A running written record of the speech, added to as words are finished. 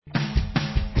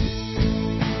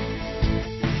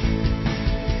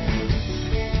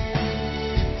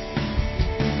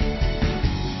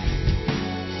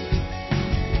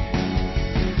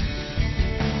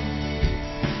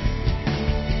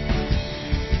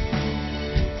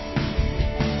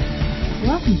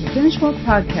welcome to Finish Well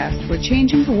Podcast, where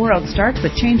changing the world starts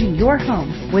with changing your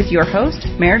home, with your host,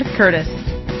 Meredith Curtis.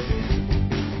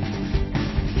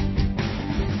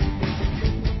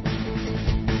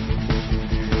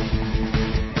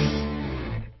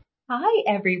 Hi,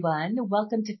 everyone.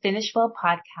 Welcome to Finish Well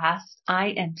Podcast. I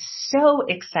am so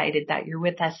excited that you're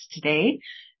with us today.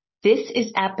 This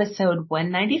is episode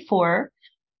 194,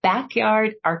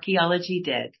 Backyard Archaeology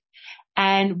Dig.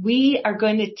 And we are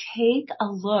going to take a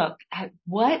look at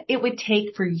what it would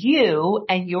take for you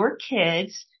and your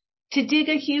kids to dig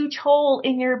a huge hole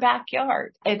in your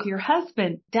backyard. If your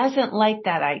husband doesn't like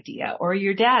that idea, or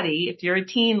your daddy, if you're a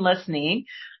teen listening,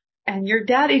 and your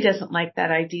daddy doesn't like that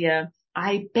idea,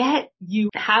 I bet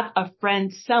you have a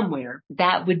friend somewhere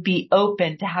that would be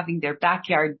open to having their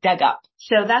backyard dug up.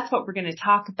 So that's what we're going to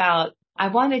talk about. I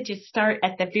want to just start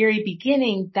at the very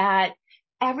beginning that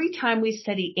every time we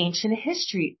study ancient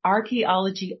history,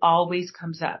 archaeology always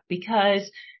comes up because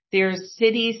there's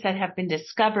cities that have been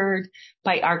discovered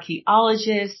by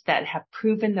archaeologists that have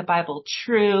proven the Bible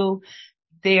true.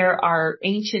 There are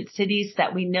ancient cities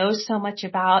that we know so much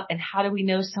about. And how do we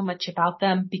know so much about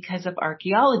them? Because of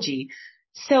archaeology.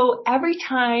 So every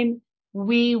time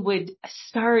we would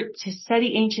start to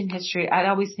study ancient history, I'd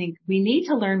always think we need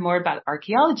to learn more about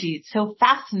archaeology. It's so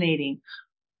fascinating.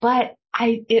 But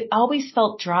it always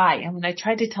felt dry. And when I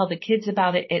tried to tell the kids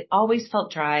about it, it always felt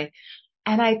dry.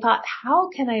 And I thought, how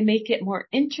can I make it more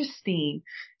interesting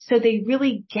so they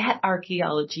really get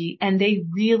archaeology and they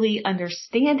really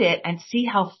understand it and see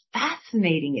how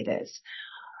fascinating it is?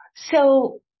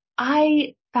 So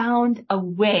I found a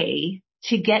way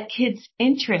to get kids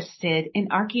interested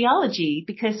in archaeology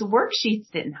because worksheets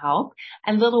didn't help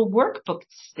and little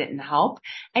workbooks didn't help.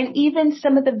 And even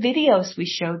some of the videos we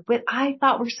showed, what I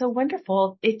thought were so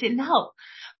wonderful, it didn't help.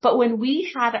 But when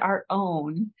we had our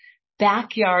own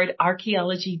backyard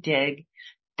archaeology dig,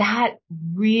 that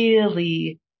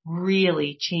really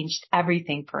changed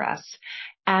everything for us.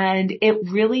 And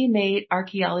it really made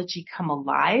archaeology come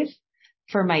alive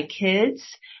for my kids.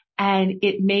 And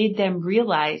it made them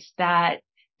realize that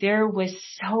there was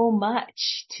so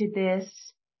much to this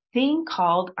thing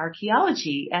called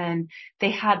archaeology. And they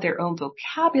had their own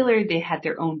vocabulary. They had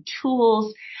their own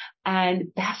tools.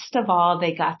 And best of all,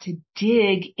 they got to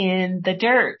dig in the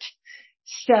dirt.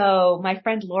 So my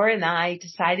friend Laura and I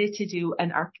decided to do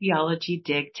an archaeology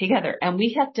dig together, and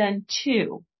we have done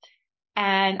two.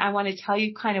 And I want to tell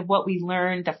you kind of what we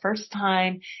learned the first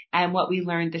time and what we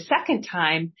learned the second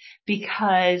time,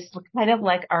 because kind of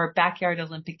like our backyard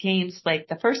Olympic Games, like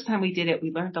the first time we did it,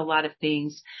 we learned a lot of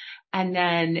things. And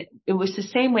then it was the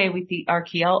same way with the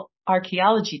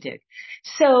archaeology dig.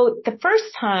 So the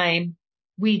first time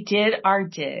we did our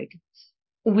dig,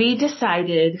 we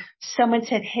decided, someone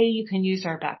said, hey, you can use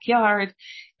our backyard.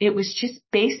 It was just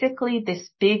basically this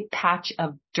big patch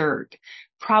of dirt,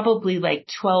 probably like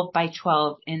 12 by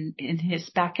 12 in his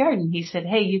backyard. And he said,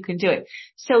 hey, you can do it.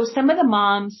 So some of the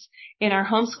moms in our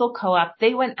homeschool co-op,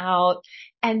 they went out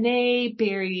and they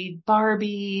buried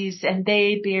Barbies and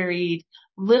they buried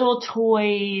little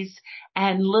toys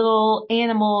and little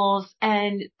animals.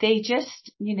 And they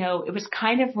just, it was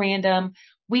kind of random.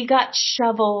 We got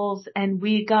shovels and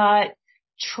we got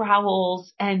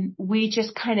trowels and we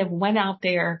just kind of went out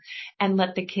there and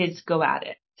let the kids go at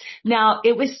it. Now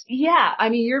it was,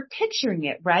 you're picturing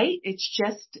it, right? It's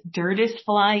just dirt is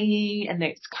flying and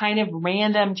it's kind of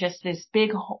random, just this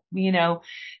big,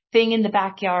 thing in the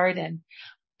backyard. And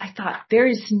I thought, there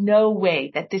is no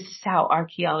way that this is how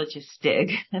archaeologists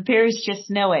dig. There is just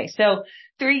no way. So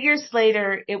 3 years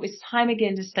later, it was time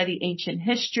again to study ancient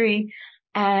history.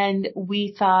 And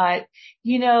we thought,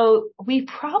 we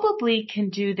probably can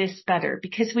do this better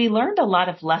because we learned a lot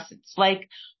of lessons. Like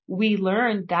we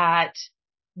learned that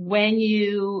when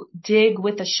you dig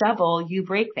with a shovel, you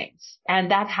break things.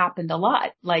 And that happened a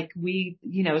lot. Like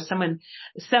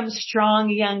some strong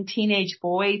young teenage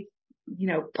boy,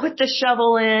 put the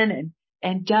shovel in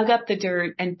and dug up the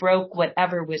dirt and broke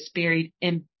whatever was buried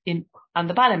in on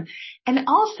the bottom. And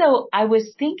also I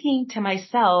was thinking to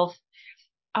myself,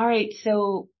 all right,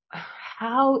 so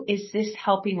how is this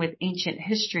helping with ancient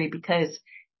history? Because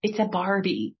it's a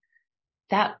Barbie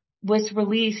that was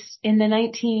released in the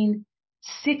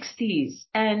 1960s.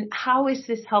 And how is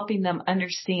this helping them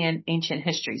understand ancient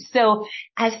history? So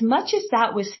as much as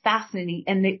that was fascinating,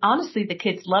 and honestly, the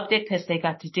kids loved it because they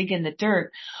got to dig in the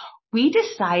dirt, we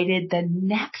decided the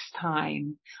next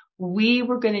time we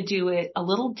were going to do it a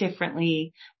little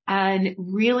differently and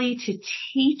really to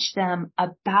teach them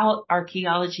about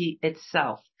archaeology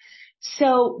itself.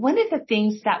 So one of the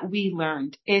things that we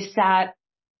learned is that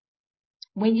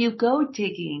when you go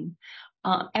digging,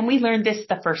 and we learned this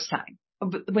the first time,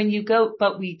 when you go,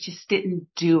 but we just didn't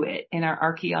do it in our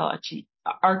archaeology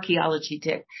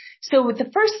dig. So the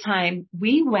first time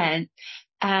we went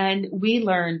and we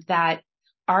learned that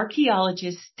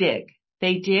archaeologists dig.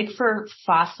 They dig for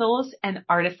fossils and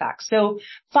artifacts. So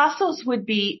fossils would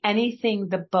be anything,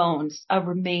 the bones of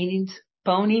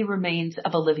bony remains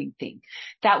of a living thing.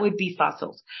 That would be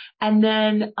fossils. And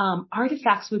then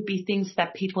artifacts would be things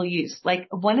that people use. Like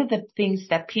one of the things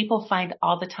that people find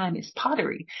all the time is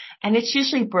pottery, and it's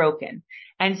usually broken.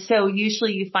 And so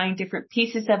usually you find different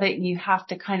pieces of it and you have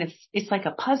to it's like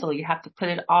a puzzle. You have to put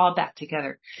it all back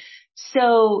together.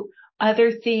 So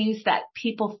other things that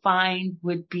people find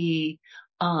would be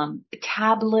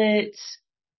tablets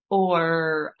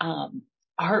or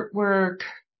artwork,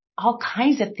 all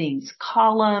kinds of things,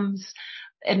 columns,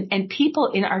 and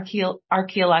people in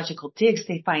archaeological digs,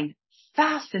 they find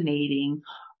fascinating,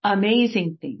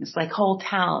 amazing things like whole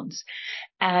towns.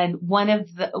 And one of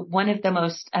the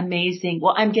most amazing,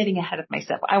 well, I'm getting ahead of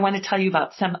myself. I want to tell you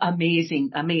about some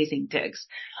amazing digs,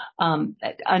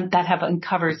 that have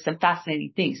uncovered some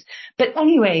fascinating things. But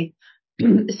anyway,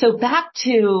 so back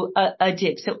to a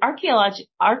dig. So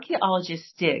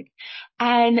archaeologists dig.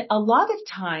 And a lot of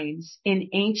times in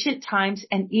ancient times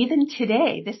and even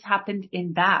today, this happened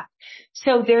in Bath.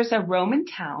 So there's a Roman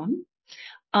town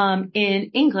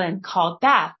in England called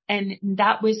Bath, and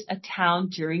that was a town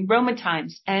during Roman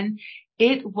times. And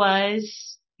it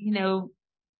was,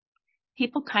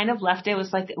 people kind of left it. It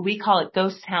was like, we call it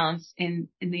ghost towns in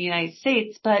the United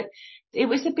States, but it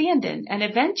was abandoned. And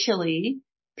eventually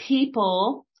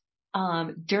people,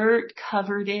 dirt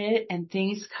covered it and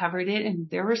things covered it, and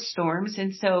there were storms.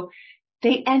 And so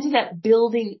they ended up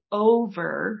building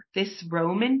over this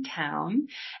Roman town,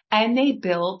 and they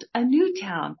built a new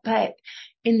town. But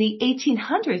in the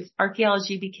 1800s,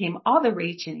 archaeology became all the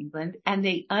rage in England, and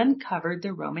they uncovered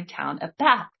the Roman town of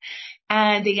Bath.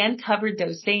 And they uncovered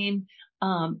those same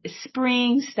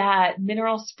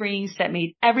mineral springs that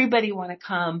made everybody want to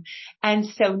come. And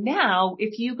so now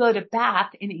if you go to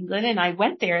Bath in England, and I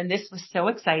went there and this was so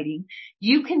exciting,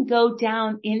 you can go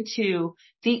down into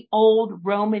the old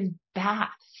Roman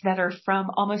baths that are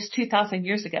from almost 2,000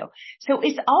 years ago. So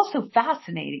it's also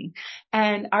fascinating.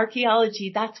 And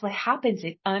archaeology, that's what happens.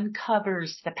 It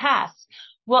uncovers the past.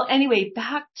 Well, anyway,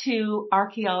 back to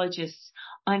archaeologists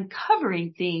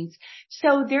uncovering things.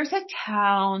 So there's a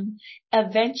town.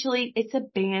 Eventually it's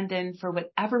abandoned for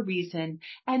whatever reason.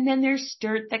 And then there's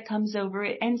dirt that comes over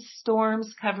it and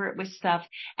storms cover it with stuff.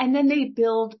 And then they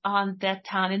build on that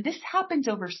town. And this happens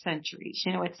over centuries.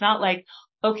 It's not like,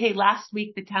 okay, last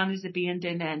week the town is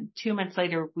abandoned and 2 months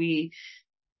later we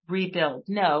rebuild.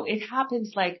 No, it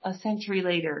happens like a century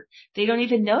later. They don't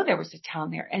even know there was a town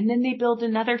there. And then they build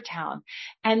another town,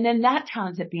 and then that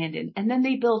town's abandoned. And then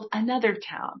they build another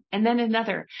town, and then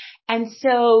another. And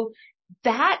so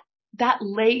that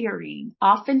layering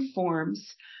often forms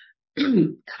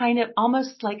kind of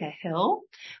almost like a hill,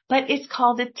 but it's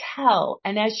called a tell.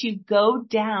 And as you go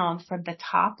down from the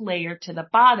top layer to the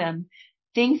bottom,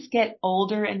 things get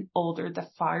older and older the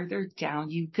farther down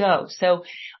you go. So,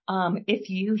 if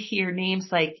you hear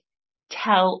names like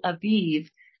Tel Aviv,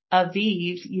 that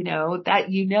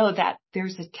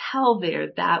there's a tell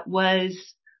there that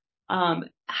was,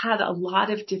 had a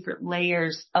lot of different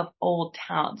layers of old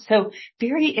towns. So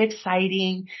very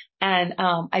exciting. And,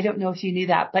 I don't know if you knew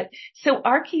that, but so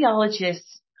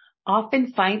archaeologists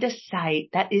often find a site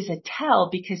that is a tell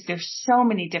because there's so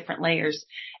many different layers,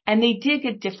 and they dig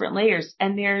at different layers.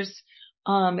 And there's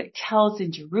tells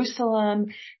in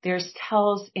Jerusalem, there's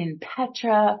tells in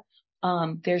Petra,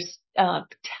 there's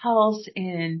tells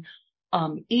in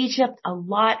Egypt, a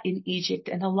lot in Egypt,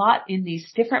 and a lot in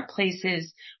these different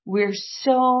places where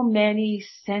so many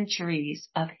centuries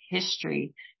of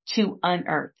history to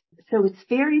unearth. So it's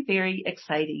very, very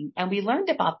exciting. And we learned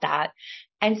about that.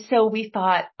 And so we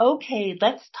thought, okay,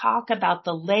 let's talk about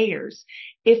the layers.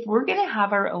 If we're going to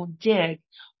have our own dig,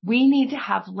 we need to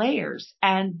have layers,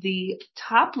 and the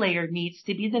top layer needs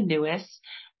to be the newest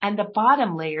and the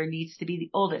bottom layer needs to be the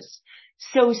oldest.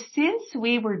 So since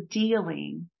we were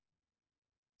dealing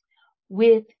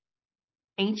with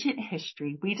ancient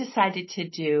history, we decided to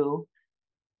do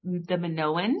the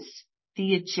Minoans,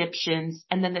 the Egyptians,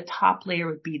 and then the top layer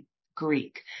would be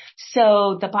Greek.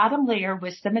 So the bottom layer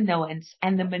was the Minoans,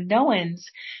 and the Minoans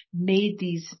made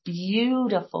these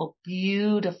beautiful,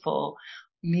 beautiful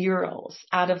murals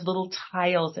out of little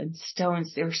tiles and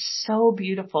stones. They're so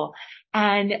beautiful.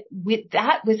 And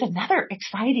that was another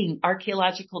exciting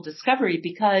archaeological discovery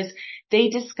because they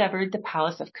discovered the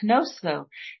Palace of Knossos,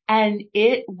 and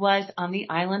it was on the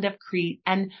island of Crete.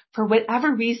 And for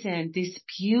whatever reason, this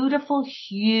beautiful,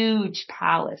 huge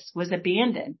palace was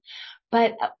abandoned.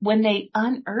 But when they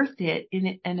unearthed it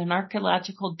in an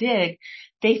archaeological dig,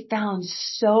 they found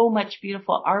so much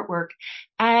beautiful artwork.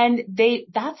 And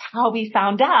that's how we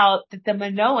found out that the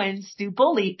Minoans do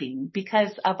bull leaping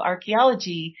because of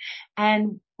archaeology.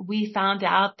 And we found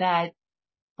out that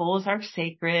bulls are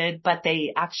sacred, but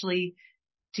they actually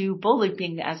do bull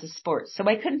leaping as a sport. So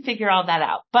I couldn't figure all that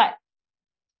out, but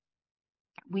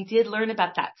we did learn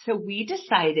about that. So we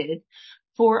decided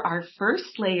for our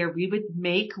first layer, we would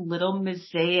make little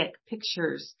mosaic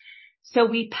pictures. So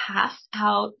we passed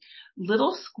out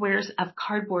little squares of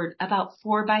cardboard about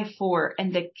 4 by 4,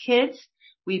 and the kids,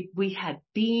 we had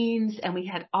beans and we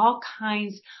had all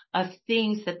kinds of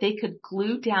things that they could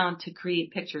glue down to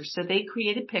create pictures. So they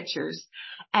created pictures,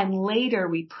 and later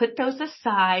we put those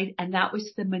aside, and that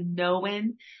was the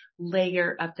Minoan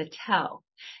layer of the tell.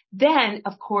 Then,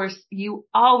 of course, you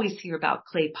always hear about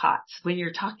clay pots when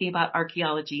you're talking about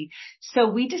archaeology.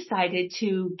 So we decided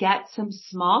to get some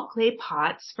small clay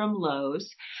pots from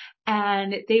Lowe's,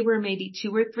 and they were maybe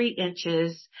 2 or 3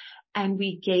 inches. And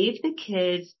we gave the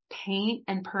kids paint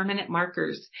and permanent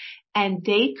markers, and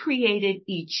they created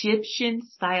Egyptian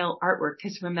style artwork.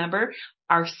 Because remember,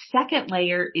 our second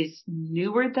layer is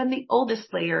newer than the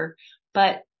oldest layer,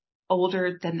 but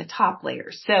older than the top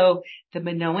layer. So the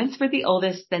Minoans were the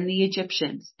oldest, then the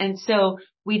Egyptians. And so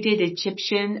we did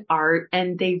Egyptian art,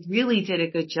 and they really did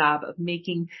a good job of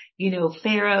making,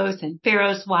 pharaohs and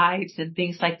pharaohs' wives and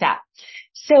things like that.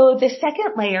 So the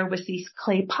second layer was these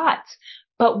clay pots,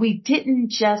 but we didn't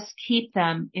just keep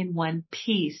them in one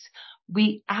piece.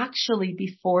 We actually,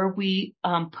 before we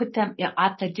put them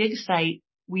at the dig site,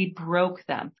 we broke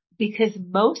them. Because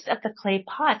most of the clay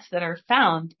pots that are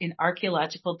found in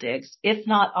archaeological digs, if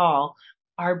not all,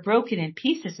 are broken in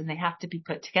pieces and they have to be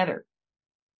put together.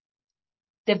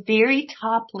 The very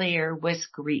top layer was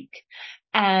Greek,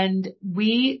 and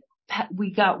we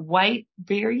got white,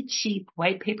 very cheap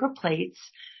white paper plates,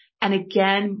 and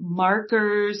again,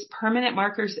 markers, permanent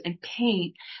markers and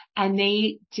paint, and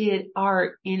they did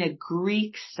art in a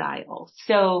Greek style.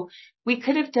 So we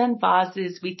could have done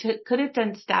vases, could have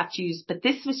done statues, but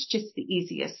this was just the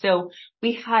easiest. So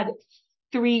we had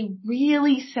 3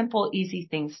 really simple, easy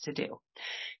things to do.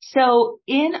 So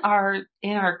in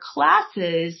our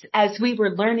classes, as we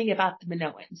were learning about the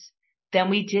Minoans,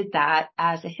 then we did that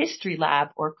as a history lab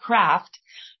or craft.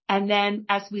 And then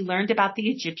as we learned about the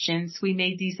Egyptians, we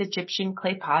made these Egyptian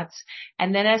clay pots.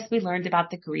 And then as we learned about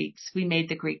the Greeks, we made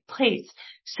the Greek plates.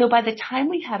 So by the time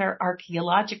we had our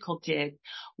archaeological dig,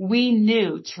 we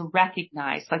knew to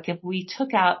recognize, like if we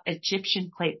took out Egyptian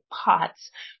clay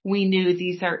pots, we knew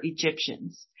these are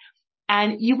Egyptians.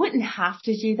 And you wouldn't have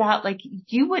to do that. Like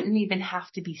you wouldn't even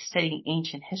have to be studying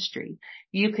ancient history.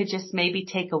 You could just maybe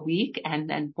take a week and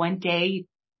then one day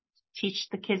teach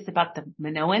the kids about the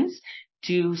Minoans,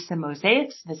 do some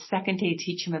mosaics. The second day,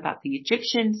 teach them about the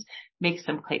Egyptians, make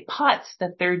some clay pots.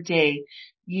 The third day,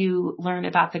 you learn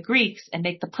about the Greeks and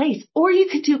make the plates. Or you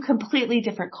could do completely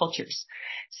different cultures.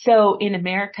 So in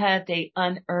America, they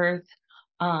unearth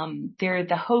they're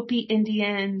the Hopi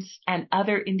Indians and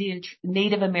other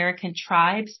Native American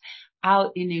tribes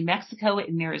out in New Mexico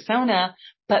and Arizona.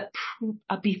 But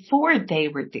before they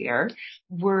were there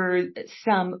were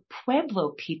some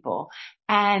Pueblo people,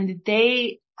 and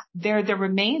they're the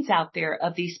remains out there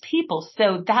of these people.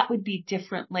 So that would be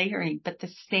different layering, but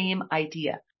the same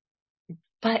idea.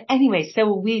 But anyway,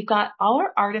 so we've got all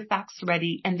our artifacts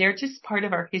ready, and they're just part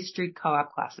of our history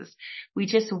co-op classes. We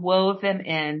just wove them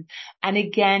in. And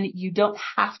again, you don't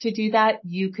have to do that.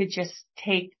 You could just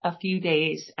take a few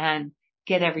days and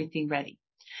get everything ready.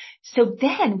 So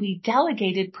then we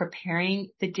delegated preparing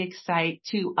the dig site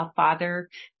to a father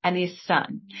and his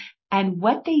son. And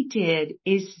what they did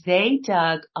is they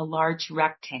dug a large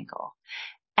rectangle,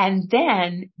 and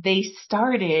then they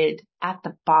started at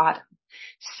the bottom.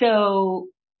 So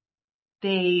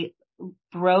they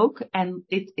broke, and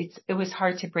it was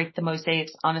hard to break the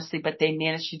mosaics, honestly, but they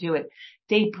managed to do it.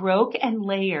 They broke and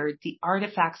layered the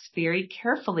artifacts very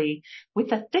carefully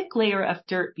with a thick layer of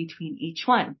dirt between each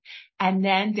one. And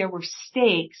then there were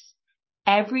stakes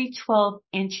every 12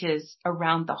 inches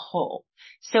around the hole.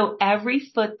 So every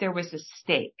foot there was a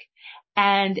stake.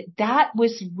 And that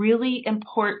was really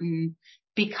important,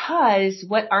 because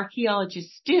what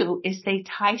archaeologists do is they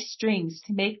tie strings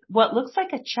to make what looks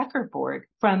like a checkerboard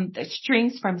from the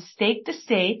strings from stake to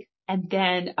stake, and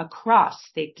then across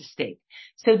stake to stake.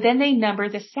 So then they number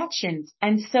the sections.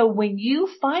 And so when you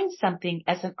find something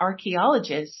as an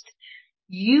archaeologist,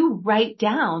 you write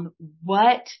down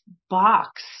what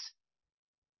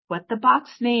the box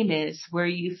name is where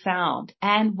you found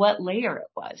and what layer it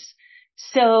was.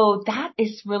 So that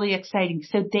is really exciting.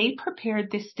 So they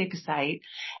prepared this dig site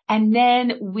and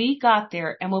then we got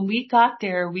there. And when we got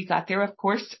there, of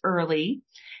course, early,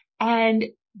 and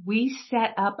we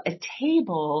set up a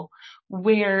table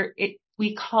where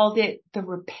we called it the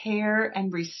repair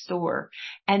and restore,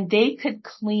 and they could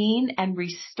clean and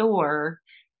restore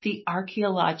the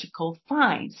archaeological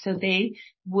finds. So they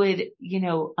would,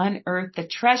 unearth the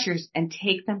treasures and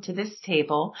take them to this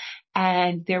table.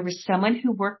 And there was someone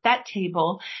who worked that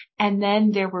table. And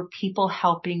then there were people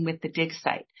helping with the dig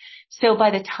site. So by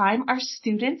the time our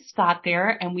students got there,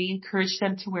 and we encouraged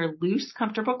them to wear loose,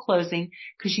 comfortable clothing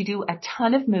because you do a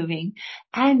ton of moving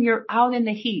and you're out in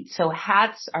the heat. So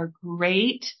hats are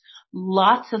great.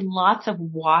 Lots and lots of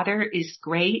water is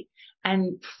great.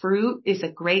 And fruit is a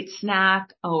great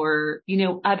snack, or,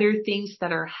 other things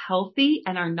that are healthy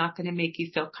and are not going to make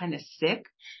you feel kind of sick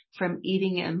from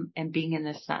eating them and being in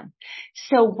the sun.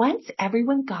 So once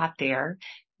everyone got there,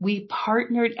 we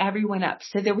partnered everyone up.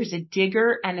 So there was a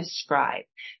digger and a scribe.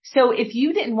 So if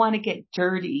you didn't want to get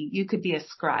dirty, you could be a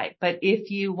scribe. But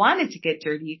if you wanted to get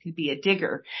dirty, you could be a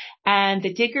digger. And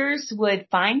the diggers would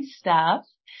find stuff,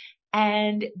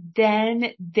 and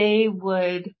then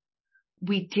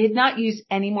we did not use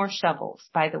any more shovels,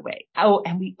 by the way. Oh,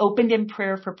 and we opened in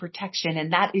prayer for protection.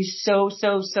 And that is so,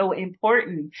 so, so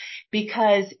important,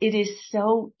 because it is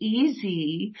so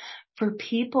easy for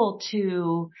people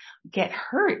to get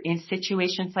hurt in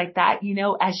situations like that.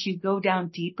 As you go down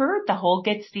deeper, the hole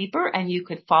gets deeper and you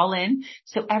could fall in.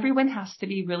 So everyone has to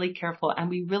be really careful.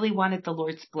 And we really wanted the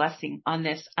Lord's blessing on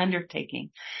this undertaking.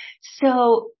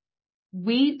 So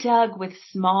we dug with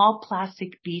small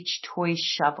plastic beach toy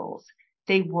shovels.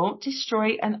 They won't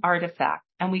destroy an artifact.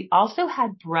 And we also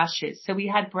had brushes. So we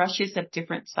had brushes of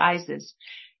different sizes.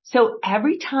 So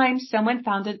every time someone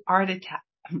found an artifact,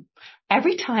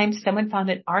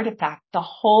 the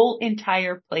whole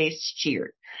entire place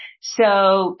cheered.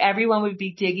 So everyone would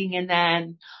be digging, and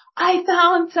then, I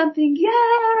found something.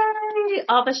 Yay!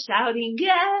 All the shouting.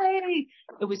 Yay!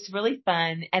 It was really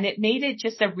fun, and it made it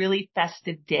just a really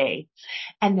festive day.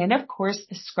 And then, of course,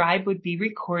 the scribe would be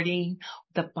recording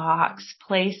the box,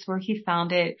 place where he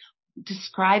found it,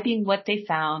 describing what they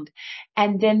found.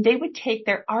 And then they would take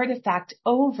their artifact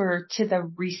over to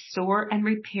the restore and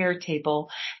repair table,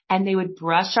 and they would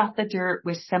brush off the dirt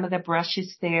with some of the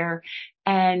brushes there.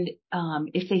 And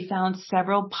if they found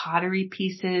several pottery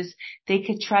pieces, they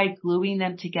could try gluing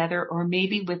them together, or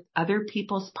maybe with other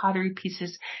people's pottery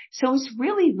pieces. So it was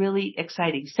really, really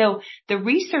exciting. So the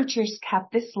researchers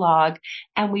kept this log,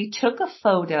 and we took a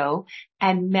photo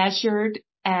and measured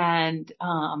and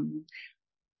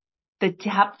the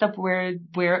depth of where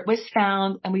it was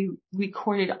found, and we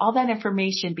recorded all that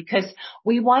information because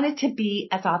we wanted to be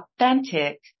as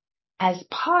authentic as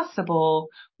possible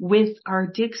with our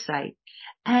dig site.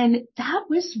 And that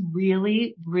was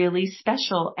really, really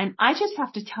special. And I just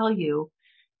have to tell you,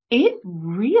 it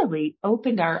really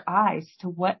opened our eyes to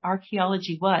what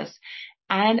archaeology was.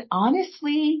 And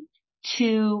honestly,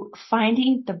 to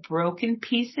finding the broken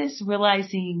pieces,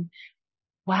 realizing,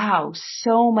 wow,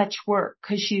 so much work,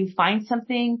 because you find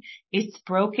something, it's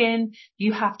broken,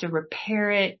 you have to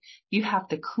repair it, you have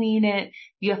to clean it,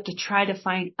 you have to try to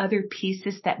find other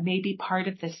pieces that may be part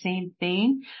of the same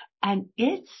thing. And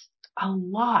it's a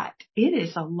lot. It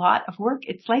is a lot of work.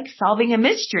 It's like solving a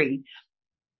mystery,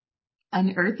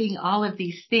 unearthing all of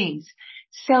these things.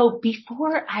 So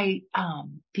before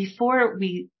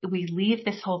we leave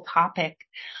this whole topic,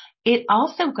 it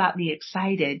also got me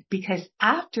excited, because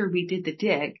after we did the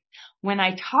dig, when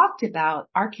I talked about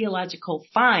archaeological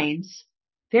finds,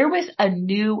 there was a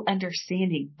new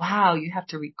understanding. Wow, you have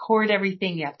to record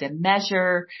everything. You have to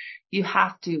measure. You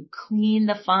have to clean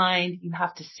the find. You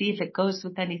have to see if it goes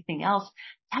with anything else.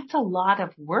 That's a lot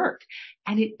of work.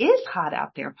 And it is hot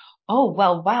out there. Oh,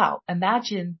 well, wow.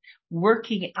 Imagine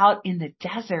working out in the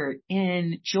desert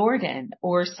in Jordan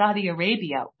or Saudi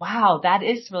Arabia. Wow, that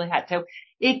is really hot. So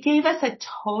it gave us a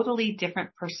totally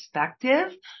different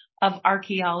perspective of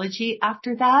archaeology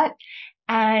after that.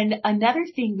 And another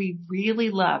thing we really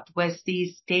loved was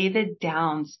these David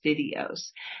Downs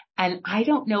videos. And I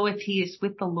don't know if he is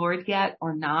with the Lord yet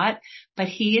or not, but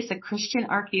he is a Christian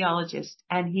archaeologist,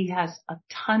 and he has a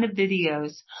ton of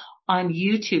videos on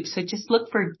YouTube. So just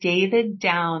look for David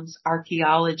Downs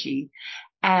Archaeology.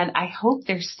 And I hope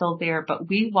they're still there, but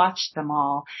we watched them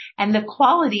all. And the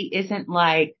quality isn't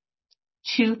like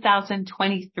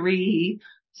 2023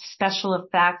 special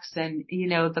effects and,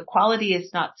 the quality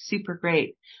is not super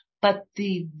great, but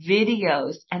the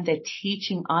videos and the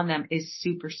teaching on them is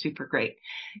super, super great.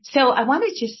 So I want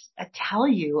to just tell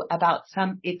you about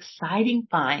some exciting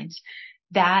finds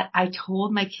that I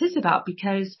told my kids about,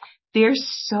 because there's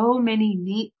so many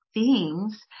neat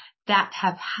things that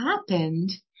have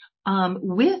happened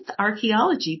with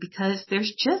archaeology, because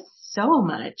there's just so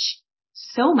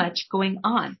much going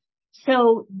on.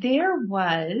 So there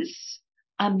was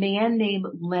a man named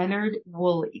Leonard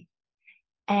Woolley,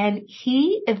 and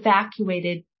he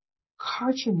evacuated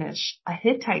Carchemish, a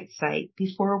Hittite site,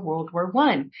 before World War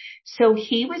I. So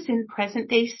he was in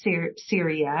present-day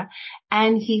Syria,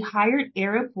 and he hired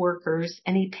Arab workers,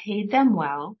 and he paid them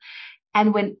well.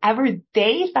 And whenever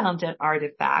they found an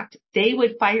artifact, they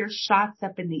would fire shots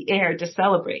up in the air to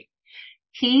celebrate.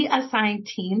 He assigned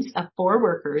teams of 4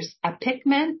 workers, a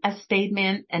pickman, a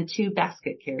spademan, and 2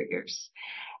 basket carriers.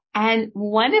 And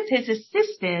one of his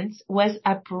assistants was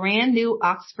a brand new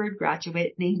Oxford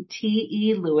graduate named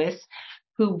T.E. Lewis,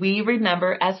 who we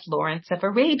remember as Lawrence of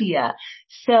Arabia.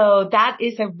 So that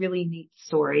is a really neat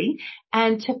story.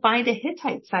 And to find a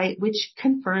Hittite site which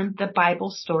confirmed the Bible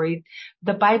story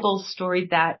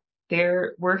that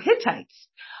there were Hittites.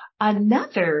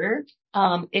 Another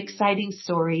exciting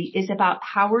story is about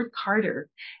Howard Carter.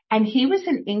 And he was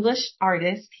an English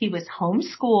artist. He was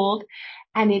homeschooled.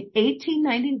 And in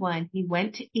 1891, he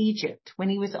went to Egypt when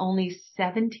he was only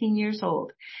 17 years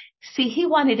old. See, he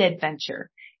wanted adventure.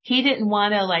 He didn't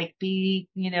want to be,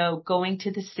 going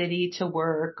to the city to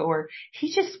work, or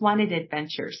he just wanted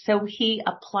adventure. So he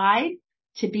applied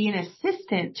to be an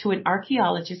assistant to an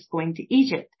archaeologist going to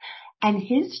Egypt. And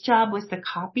his job was to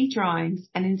copy drawings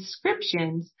and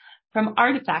inscriptions from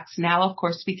artifacts. Now, of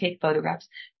course, we take photographs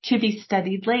to be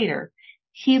studied later.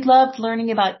 He loved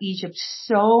learning about Egypt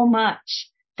so much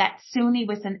that soon he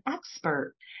was an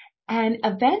expert. And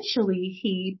eventually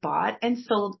he bought and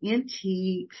sold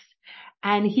antiques,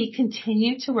 and he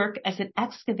continued to work as an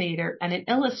excavator and an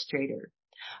illustrator.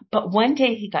 But one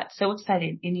day he got so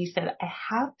excited and he said, I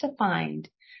have to find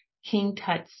King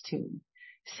Tut's tomb.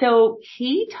 So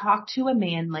he talked to a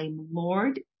man named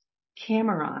Lord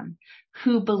Cameron,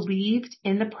 who believed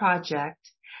in the project,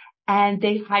 and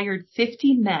they hired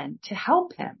 50 men to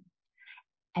help him.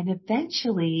 And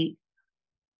eventually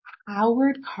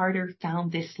Howard Carter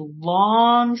found this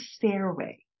long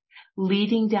stairway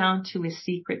leading down to a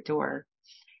secret door.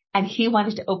 And he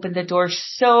wanted to open the door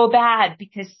so bad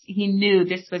because he knew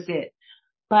this was it.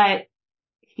 But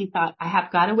he thought, I have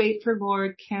got to wait for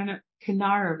Lord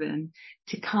Carnarvon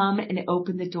to come and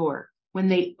open the door. When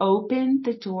they opened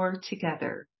the door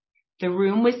together, the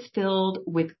room was filled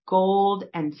with gold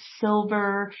and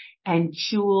silver and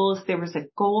jewels. There was a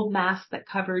gold mask that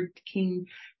covered King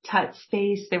Tut's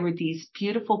face. There were these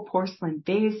beautiful porcelain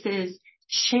vases,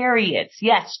 chariots,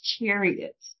 yes,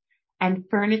 chariots, and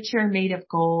furniture made of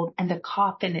gold, and the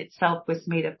coffin itself was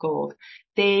made of gold.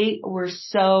 They were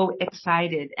so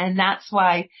excited, and that's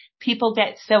why people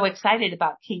get so excited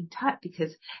about King Tut,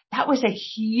 because that was a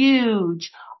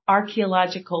huge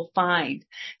archaeological find.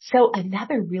 So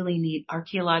another really neat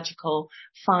archaeological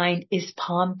find is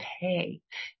Pompeii.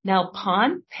 Now,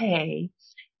 Pompeii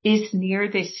is near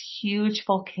this huge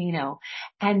volcano,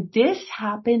 and this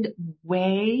happened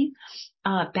way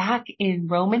back in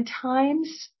Roman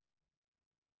times,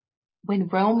 when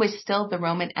Rome was still the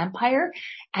Roman Empire,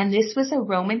 and this was a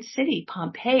Roman city,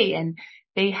 Pompeii, and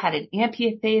they had an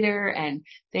amphitheater, and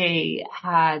they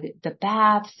had the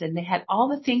baths, and they had all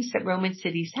the things that Roman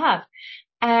cities have.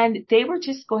 And they were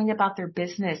just going about their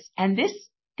business. And this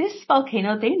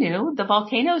volcano, they knew the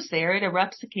volcano's there. It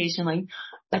erupts occasionally,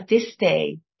 but this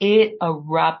day it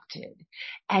erupted,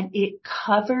 and it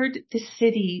covered the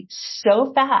city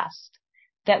so fast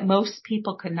that most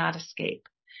people could not escape.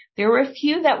 There were a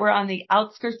few that were on the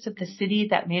outskirts of the city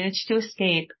that managed to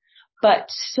escape, but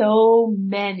so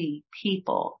many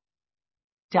people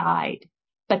died.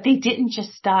 But they didn't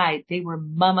just die, they were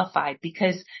mummified,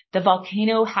 because the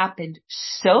volcano happened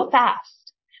so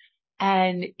fast.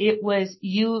 And it was,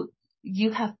 you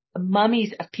have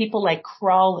mummies of people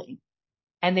crawling,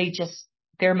 and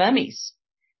they're mummies.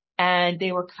 And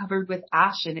they were covered with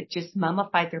ash, and it just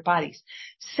mummified their bodies.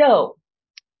 So,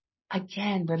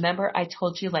 again, remember I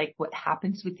told you what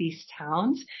happens with these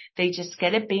towns? They just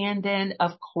get abandoned.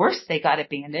 Of course they got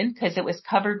abandoned because it was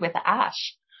covered with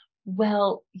ash.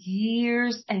 Well,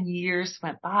 years and years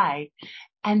went by,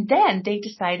 and then they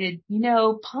decided,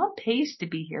 Pompeii used to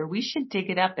be here. We should dig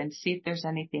it up and see if there's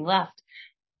anything left.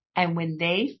 And when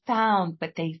they found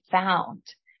what they found,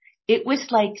 It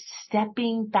was like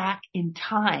stepping back in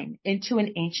time into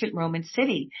an ancient Roman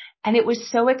city. And it was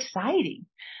so exciting.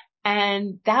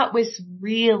 And that was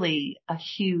really a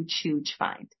huge, huge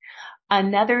find.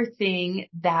 Another thing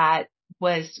that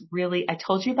was really, I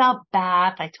told you about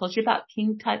Bath, I told you about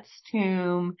King Tut's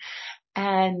tomb,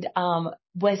 and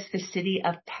was the city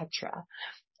of Petra.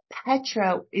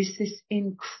 Petra is this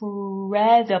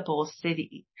incredible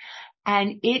city,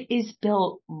 and it is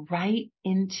built right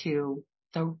into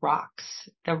the rocks,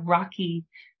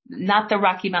 not the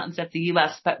Rocky Mountains of the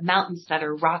U.S., but mountains that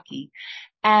are rocky.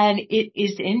 And it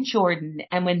is in Jordan.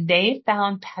 And when they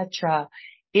found Petra,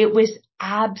 it was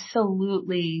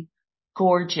absolutely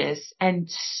gorgeous and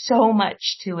so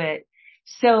much to it.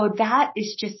 So that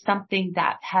is just something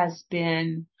that has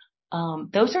been,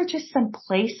 those are just some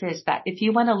places that if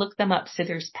you want to look them up. So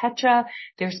there's Petra,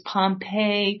 there's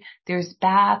Pompeii, there's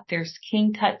Bath, there's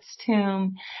King Tut's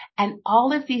tomb, and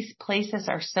all of these places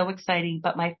are so exciting.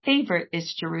 But my favorite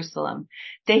is Jerusalem.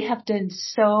 They have done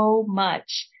so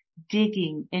much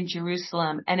digging in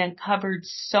Jerusalem and uncovered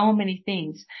so many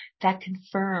things that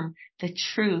confirm the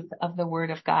truth of the Word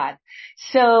of God.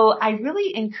 So I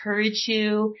really encourage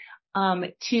you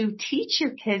to teach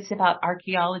your kids about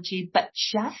archaeology, but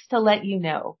just to let you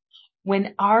know,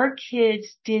 when our kids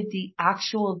did the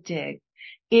actual dig,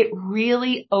 it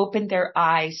really opened their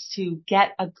eyes to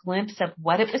get a glimpse of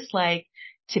what it was like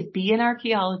to be an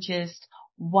archaeologist,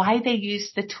 why they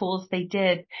used the tools they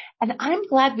did. And I'm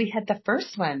glad we had the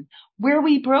first one where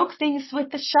we broke things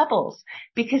with the shovels,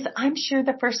 because I'm sure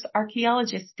the first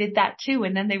archaeologists did that too.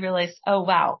 And then they realized, oh,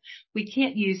 wow, we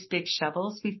can't use big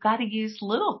shovels. We've got to use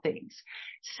little things.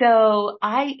 So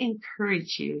I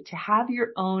encourage you to have your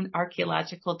own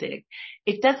archaeological dig.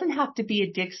 It doesn't have to be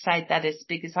a dig site that is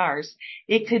big as ours.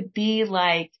 It could be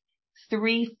like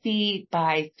 3 feet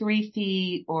by 3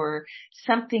 feet or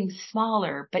something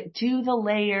smaller, but do the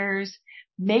layers,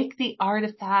 make the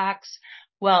artifacts.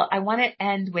 Well, I want to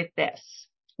end with this.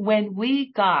 When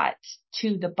we got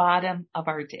to the bottom of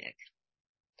our dig,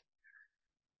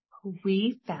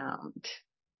 we found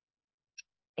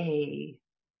a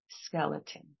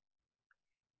skeleton.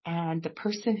 And the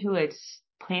person who had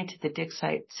planted the dig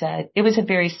site said it was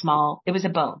it was a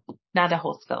bone, not a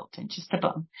whole skeleton, just a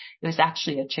bone. It was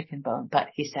actually a chicken bone, but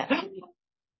he said,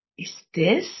 is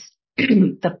this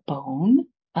the bone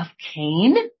of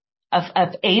Cain,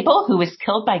 of Abel, who was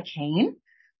killed by Cain?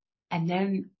 And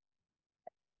then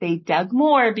they dug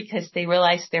more because they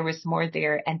realized there was more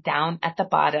there. And down at the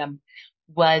bottom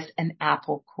was an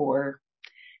apple core.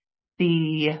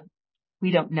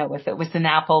 We don't know if it was an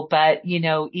apple, but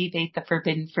Eve ate the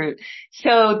forbidden fruit.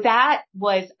 So that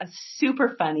was a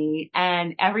super funny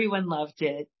and everyone loved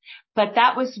it. But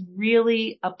that was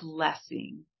really a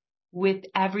blessing with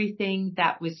everything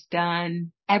that was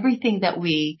done, everything that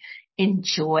we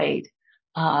enjoyed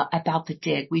about the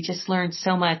dig. We just learned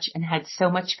so much and had so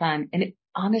much fun. And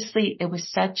honestly, it was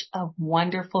such a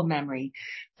wonderful memory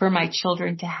for my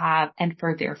children to have and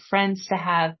for their friends to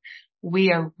have.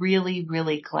 We are really,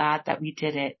 really glad that we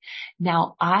did it.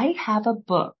 Now, I have a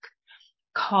book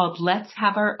called Let's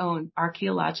Have Our Own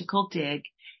Archaeological Dig,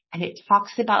 and it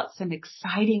talks about some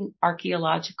exciting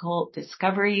archaeological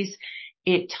discoveries.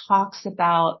 It talks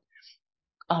about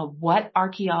what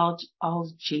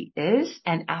archaeology is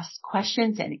and asks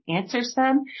questions and answers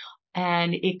them.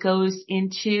 And it goes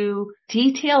into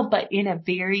detail, but in a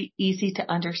very easy to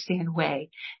understand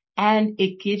way. And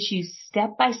it gives you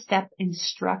step-by-step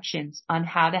instructions on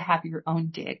how to have your own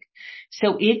dig.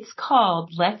 So it's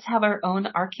called Let's Have Our Own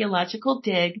Archaeological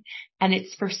Dig, and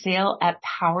it's for sale at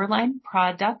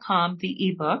powerlineprod.com, the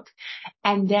ebook.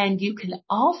 And then you can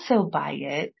also buy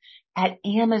it at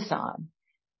Amazon.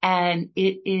 And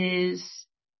it is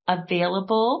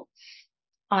available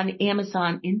on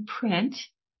Amazon in print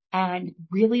and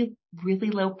really, really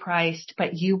low priced,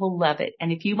 but you will love it.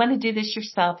 And if you want to do this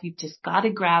yourself, you've just got to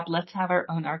grab Let's Have Our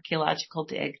Own Archaeological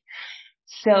Dig.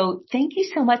 So thank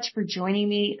you so much for joining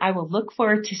me. I will look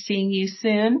forward to seeing you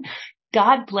soon.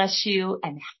 God bless you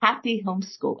and happy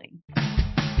homeschooling.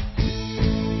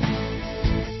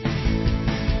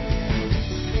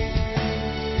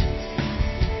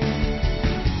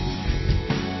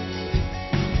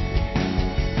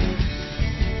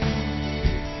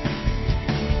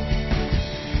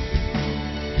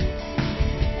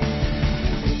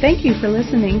 Thank you for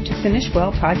listening to Finish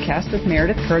Well podcast with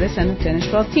Meredith Curtis and the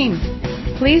Finish Well team.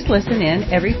 Please listen in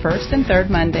every first and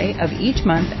third Monday of each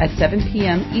month at 7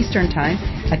 p.m. Eastern Time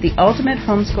at the Ultimate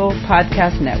Homeschool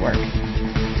Podcast Network.